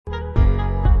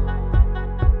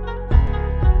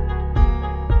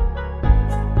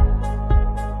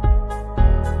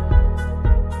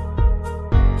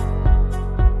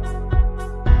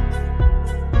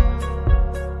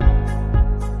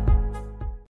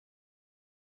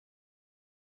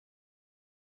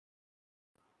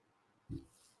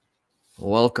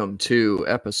Welcome to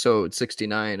episode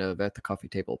 69 of At the Coffee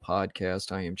Table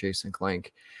podcast. I am Jason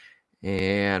Klenk,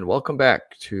 and welcome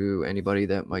back to anybody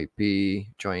that might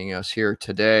be joining us here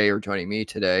today or joining me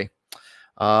today.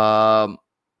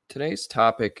 Today's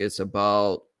topic is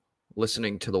about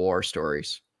listening to the war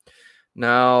stories.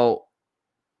 Now,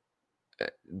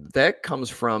 that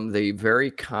comes from the very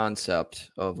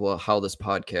concept of how this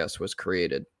podcast was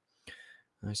created.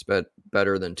 I spent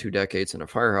better than 2 decades in a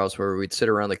firehouse where we'd sit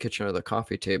around the kitchen or the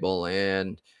coffee table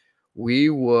and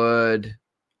we would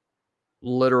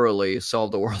literally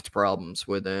solve the world's problems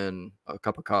within a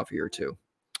cup of coffee or two.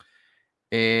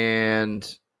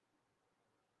 And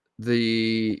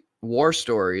the war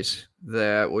stories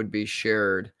that would be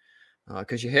shared,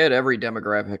 because you had every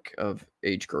demographic of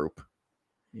age group,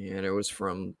 and it was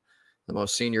from the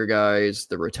most senior guys,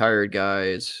 the retired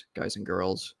guys and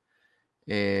girls,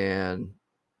 and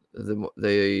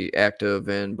the active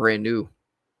and brand new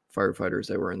firefighters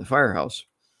that were in the firehouse.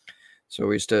 So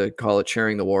we used to call it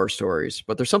sharing the war stories.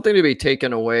 But there's something to be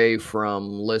taken away from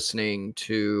listening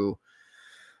to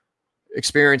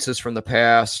experiences from the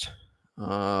past,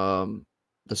 the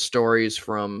stories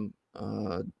from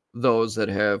those that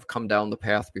have come down the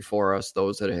path before us,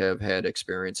 those that have had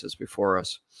experiences before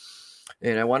us.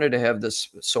 And I wanted to have this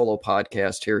solo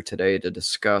podcast here today to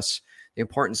discuss the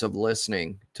importance of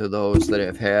listening to those that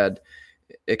have had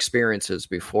experiences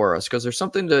before us, because there's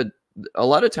something to, a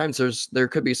lot of times there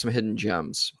could be some hidden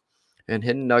gems and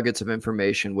hidden nuggets of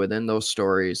information within those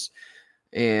stories.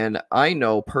 And I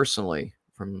know personally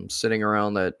from sitting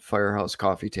around that firehouse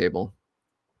coffee table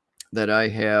that I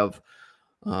have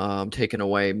taken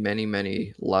away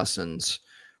many lessons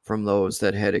from those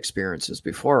that had experiences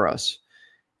before us.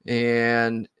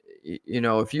 And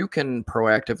if you can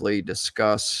proactively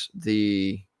discuss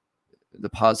the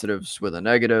positives with the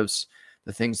negatives,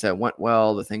 the things that went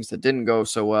well, the things that didn't go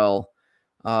so well,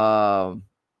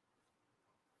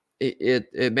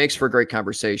 it makes for a great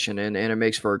conversation and it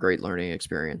makes for a great learning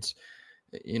experience.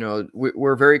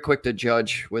 We're very quick to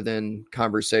judge within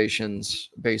conversations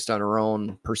based on our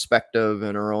own perspective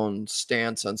and our own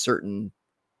stance on certain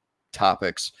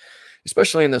topics,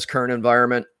 especially in this current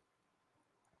environment.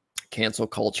 Cancel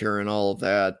culture and all of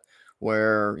that,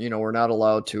 where we're not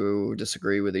allowed to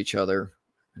disagree with each other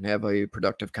and have a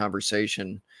productive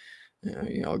conversation,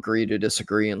 agree to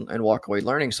disagree and walk away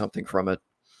learning something from it.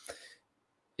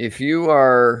 If you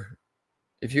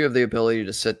have the ability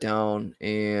to sit down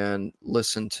and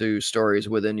listen to stories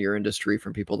within your industry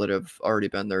from people that have already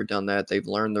been there, done that, they've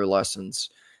learned their lessons,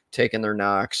 taken their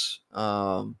knocks,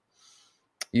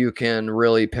 you can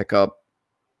really pick up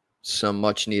some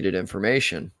much needed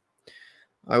information.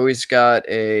 I always got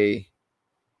a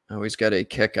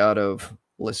kick out of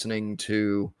listening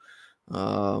to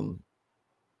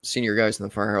senior guys in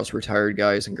the firehouse, retired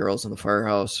guys and girls in the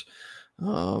firehouse.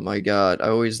 I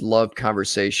always loved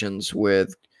conversations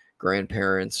with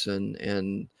grandparents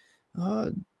and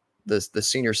the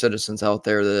senior citizens out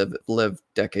there that have lived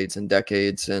decades and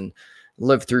decades and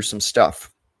lived through some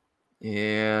stuff.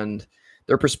 And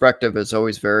their perspective is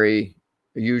always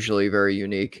usually very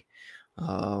unique.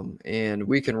 And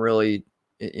we can really,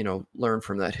 learn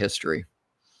from that history.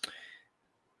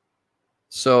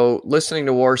 So listening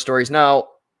to war stories. Now,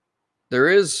 there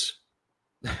is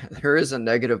a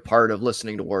negative part of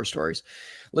listening to war stories.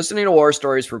 Listening to war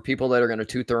stories for people that are going to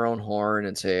toot their own horn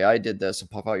and say, I did this,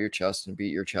 and puff out your chest and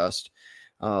beat your chest.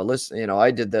 Listen, I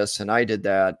did this and I did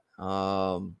that.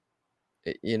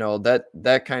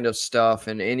 That kind of stuff.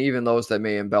 And even those that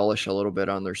may embellish a little bit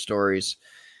on their stories.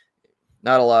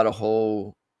 Not a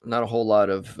whole lot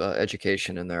of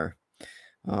education in there.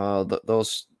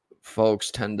 Those folks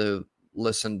tend to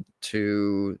listen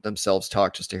to themselves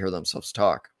talk just to hear themselves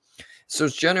talk. So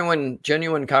it's genuine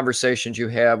conversations you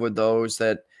have with those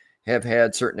that have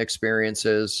had certain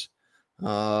experiences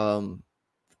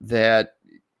that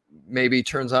maybe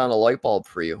turns on a light bulb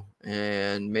for you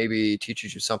and maybe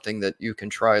teaches you something that you can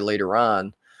try later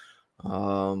on.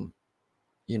 Some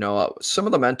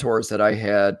of the mentors that I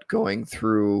had going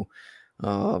through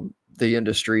the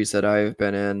industries that I've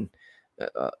been in,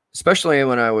 especially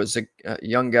when I was a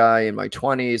young guy in my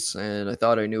 20s and I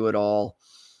thought I knew it all,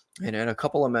 and had a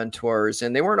couple of mentors,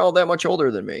 and they weren't all that much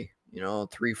older than me,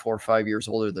 3, 4, 5 years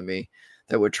older than me,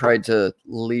 that would try to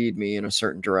lead me in a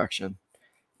certain direction.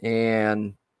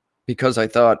 And because I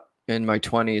thought in my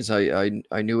 20s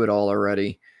I knew it all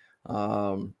already,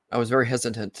 I was very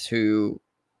hesitant to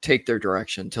take their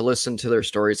direction, to listen to their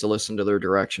stories, to listen to their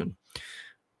direction.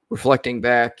 Reflecting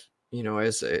back,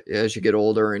 as you get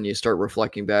older and you start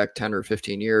reflecting back 10 or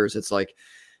 15 years, it's like,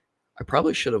 I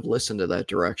probably should have listened to that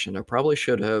direction. I probably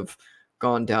should have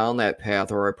gone down that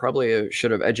path, or I probably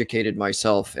should have educated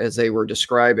myself as they were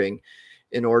describing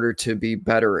in order to be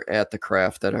better at the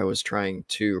craft that I was trying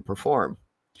to perform.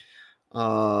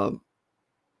 Uh,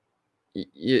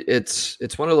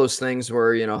 it's one of those things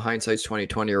where, hindsight's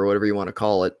 2020 or whatever you want to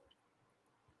call it,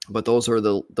 but those are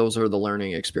the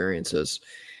learning experiences.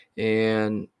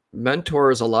 And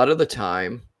mentors, a lot of the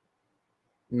time,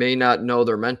 may not know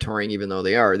they're mentoring, even though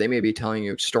they are. They may be telling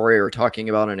you a story or talking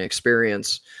about an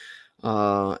experience,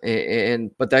 but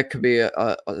that could be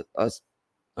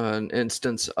an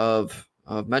instance of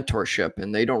mentorship,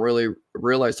 and they don't really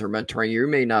realize they're mentoring. You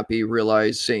may not be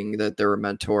realizing that they're a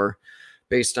mentor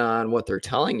based on what they're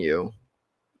telling you,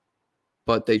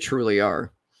 but they truly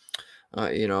are.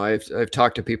 I've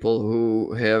talked to people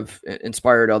who have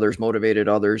inspired others, motivated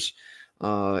others,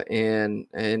 and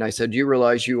I said, "Do you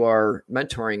realize you are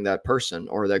mentoring that person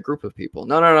or that group of people?"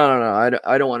 No, no, no, no, no.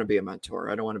 I don't want to be a mentor.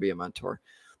 I don't want to be a mentor.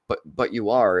 But you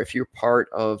are. If you're part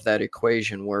of that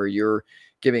equation where you're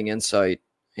giving insight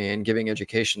and giving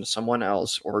education to someone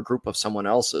else or a group of someone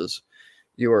else's,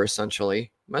 you are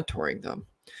essentially mentoring them.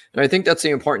 And I think that's the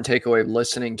important takeaway of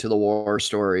listening to the war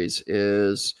stories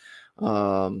is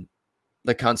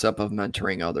the concept of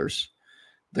mentoring others,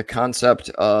 the concept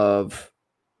of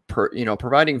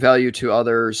providing value to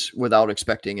others without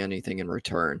expecting anything in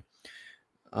return,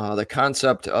 the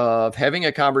concept of having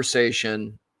a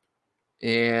conversation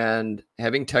and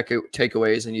having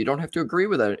takeaways, and you don't have to agree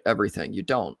with everything. You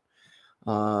don't.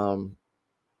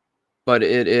 But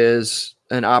it is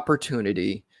an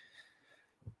opportunity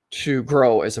to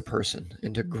grow as a person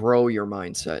and to grow your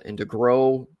mindset and to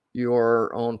grow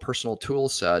your own personal tool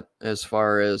set as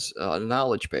far as a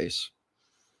knowledge base.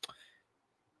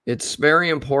 It's very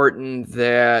important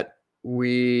that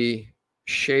we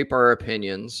shape our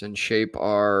opinions and shape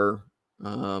our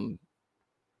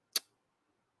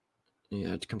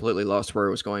it's completely lost where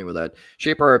I was going with that.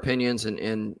 Shape our opinions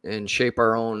and shape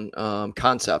our own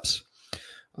concepts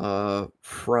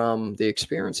from the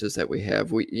experiences that we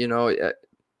have.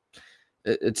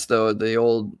 It's the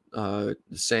old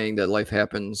saying that life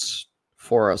happens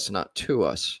for us, not to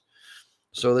us.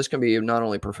 So this can be not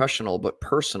only professional but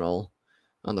personal,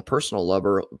 on the personal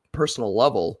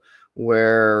level,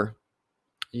 where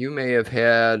you may have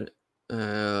had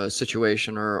a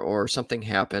situation or something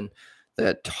happen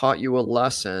that taught you a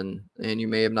lesson, and you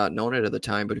may have not known it at the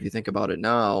time, but if you think about it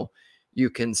now,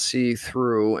 you can see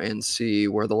through and see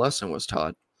where the lesson was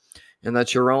taught. And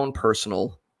that's your own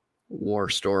personal war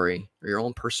story, or your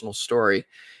own personal story.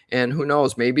 And who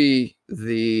knows, maybe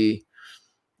the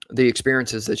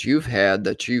experiences that you've had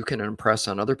that you can impress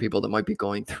on other people that might be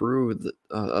going through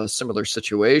a similar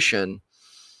situation,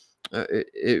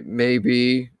 it may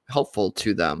be helpful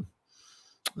to them.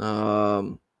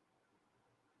 I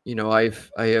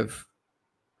have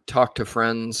talked to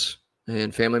friends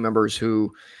and family members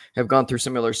who have gone through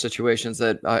similar situations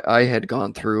that I had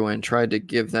gone through, and tried to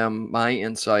give them my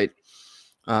insight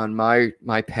on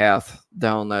my path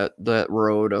down that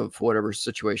road of whatever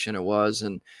situation it was.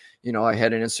 And I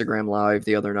had an Instagram live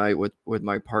the other night with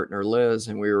my partner Liz,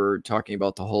 and we were talking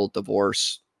about the whole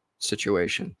divorce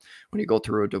situation. When you go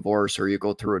through a divorce, or you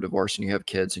go through a divorce and you have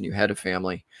kids and you had a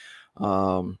family,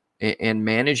 and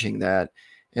managing that.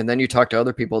 And then you talk to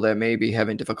other people that may be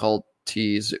having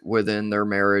difficulties within their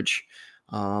marriage,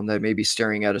 that may be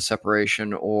staring at a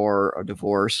separation or a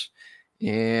divorce,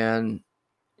 and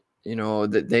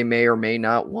that they may or may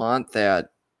not want that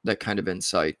kind of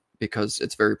insight, because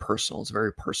it's very personal. It's a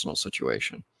very personal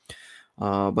situation.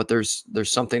 But there's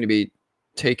something to be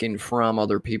taken from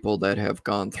other people that have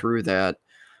gone through that,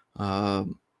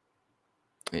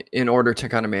 in order to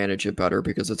kind of manage it better,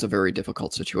 because it's a very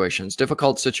difficult situations.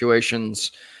 Difficult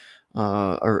situations,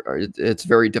 it's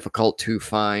very difficult to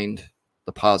find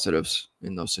the positives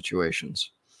in those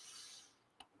situations.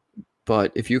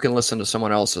 But if you can listen to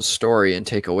someone else's story and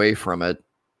take away from it,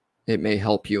 it may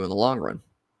help you in the long run.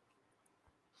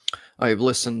 I've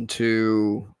listened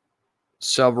to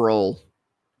several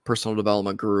personal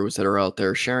development gurus that are out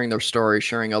there sharing their stories,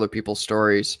 sharing other people's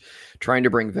stories, trying to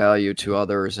bring value to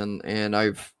others. And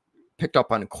I've picked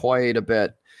up on quite a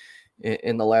bit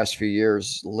in the last few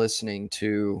years, listening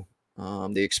to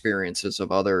the experiences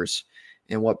of others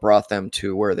and what brought them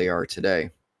to where they are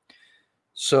today.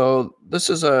 So this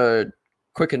is a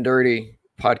quick and dirty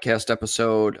podcast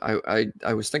episode.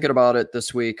 I was thinking about it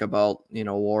this week, about,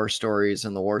 war stories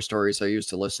and the war stories I used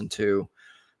to listen to.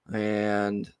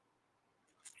 And,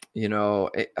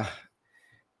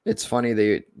 it's funny,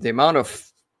 the amount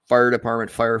of fire department,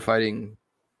 firefighting,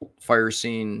 fire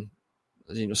scene,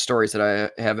 stories that I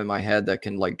have in my head that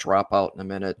can like drop out in a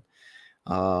minute.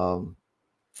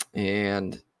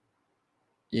 And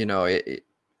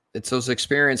it's those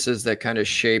experiences that kind of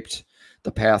shaped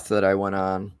the path that I went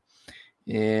on,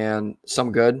 and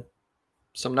some good,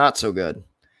 some not so good.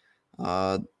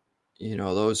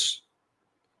 Those.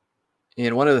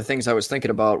 And one of the things I was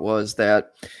thinking about was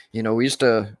that, we used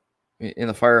to, in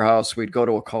the firehouse, we'd go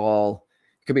to a call.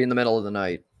 It could be in the middle of the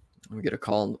night. We get a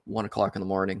call at 1 o'clock in the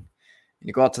morning. And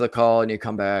you go out to the call and you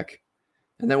come back.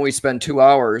 And then we spend 2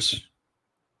 hours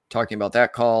talking about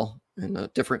that call and the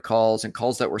different calls and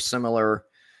calls that were similar,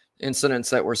 incidents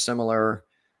that were similar,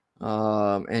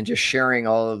 and just sharing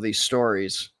all of these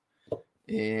stories.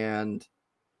 And,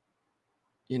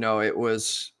 it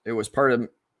was part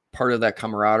of that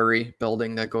camaraderie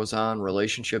building that goes on,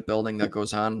 relationship building that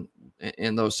goes on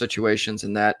in those situations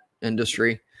in that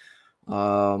industry.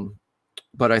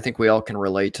 But I think we all can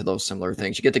relate to those similar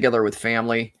things. You get together with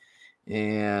family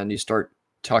and you start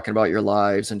talking about your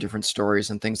lives and different stories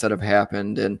and things that have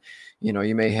happened. And,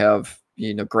 you may have,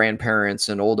 grandparents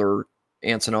and older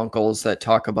aunts and uncles that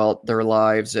talk about their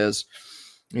lives as,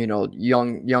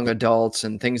 young adults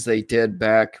and things they did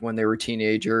back when they were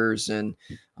teenagers, and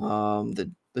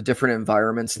the different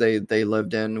environments they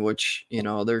lived in, which,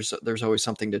 there's always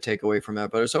something to take away from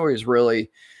that. But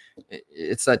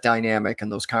it's that dynamic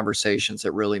and those conversations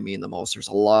that really mean the most. There's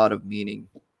a lot of meaning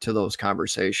to those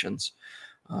conversations.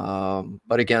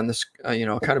 But again, this,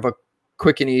 kind of a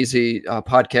quick and easy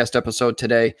podcast episode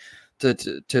today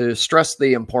to stress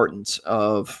the importance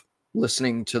of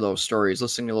listening to those stories,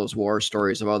 listening to those war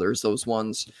stories of others, those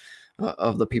ones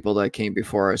of the people that came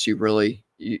before us.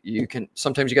 You can,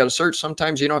 sometimes you got to search,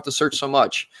 sometimes you don't have to search so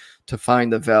much to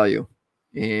find the value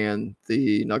and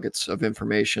the nuggets of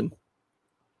information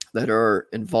that are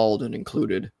involved and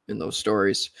included in those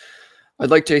stories.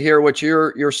 I'd like to hear what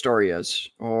your story is,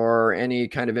 or any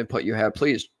kind of input you have.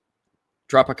 Please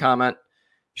drop a comment,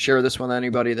 share this with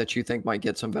anybody that you think might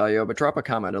get some value, but drop a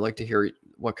comment. I'd like to hear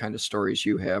what kind of stories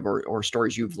you have, or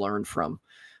stories you've learned from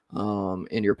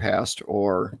in your past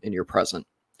or in your present.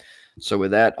 So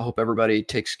with that, I hope everybody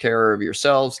takes care of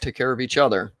yourselves, take care of each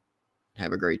other.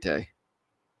 Have a great day.